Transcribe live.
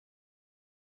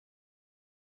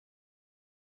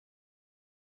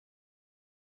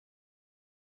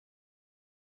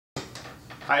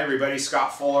Hi everybody,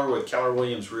 Scott Fuller with Keller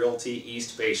Williams Realty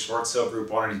East Bay Short Sale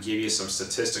Group. Wanted to give you some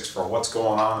statistics for what's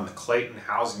going on in the Clayton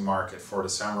housing market for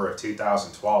December of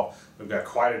 2012. We've got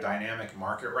quite a dynamic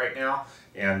market right now,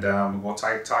 and we'll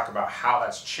talk about how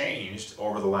that's changed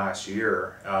over the last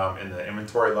year in the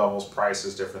inventory levels,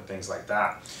 prices, different things like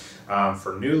that.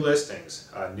 For new listings,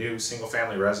 new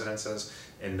single-family residences,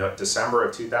 in December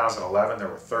of 2011 there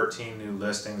were 13 new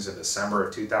listings. In December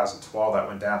of 2012 that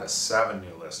went down to 7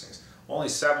 new listings. Only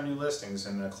 7 new listings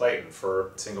in Clayton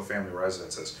for single-family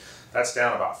residences. That's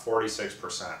down about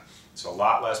 46%. So a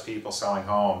lot less people selling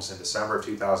homes in December of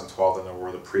 2012 than there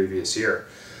were the previous year.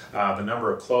 The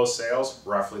number of closed sales,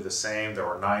 roughly the same. There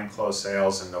were 9 closed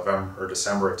sales in November or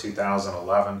December of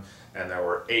 2011, and there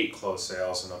were 8 closed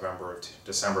sales in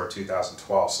December of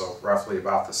 2012. So roughly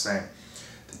about the same.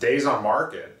 The days on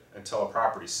market until a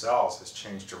property sells has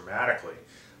changed dramatically.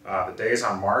 The days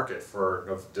on market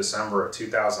for December of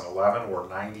 2011 were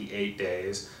 98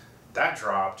 days. That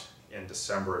dropped in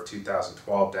December of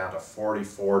 2012 down to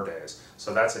 44 days.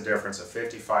 So that's a difference of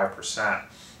 55%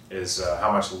 is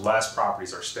how much less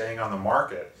properties are staying on the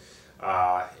market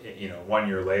 1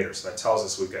 year later. So that tells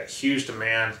us we've got huge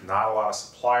demand, not a lot of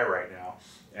supply right now.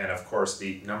 And of course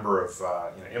the number of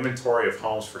inventory of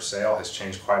homes for sale has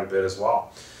changed quite a bit as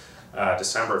well.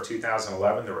 December of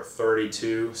 2011 there were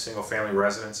 32 single-family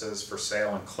residences for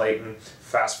sale in Clayton.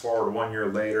 Fast forward 1 year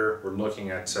later, we're looking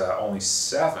at only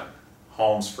 7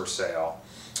 homes for sale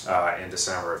in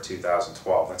December of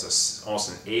 2012. That's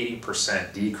almost an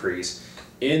 80% decrease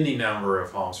in the number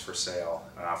of homes for sale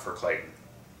for Clayton.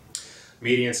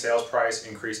 Median sales price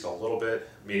increased a little bit.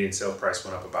 Median sales price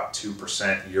went up about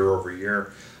 2% year over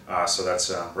year. So that's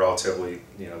relatively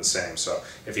the same. So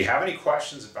if you have any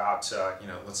questions about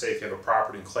let's say if you have a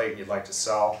property in Clayton you'd like to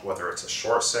sell, whether it's a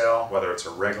short sale, whether it's a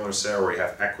regular sale where you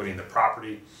have equity in the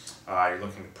property, you're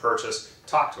looking to purchase,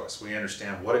 talk to us. We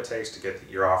understand what it takes to get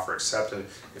your offer accepted.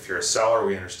 If you're a seller,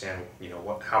 we understand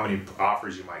how many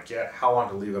offers you might get, how long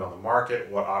to leave it on the market,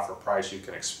 what offer price you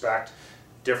can expect,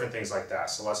 different things like that.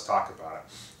 So let's talk about it.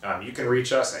 You can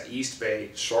reach us at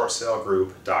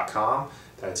eastbayshortsalegroup.com.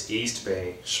 That's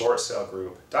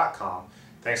eastbayshortsalegroup.com.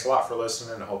 Thanks a lot for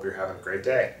listening, and I hope you're having a great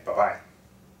day. Bye-bye.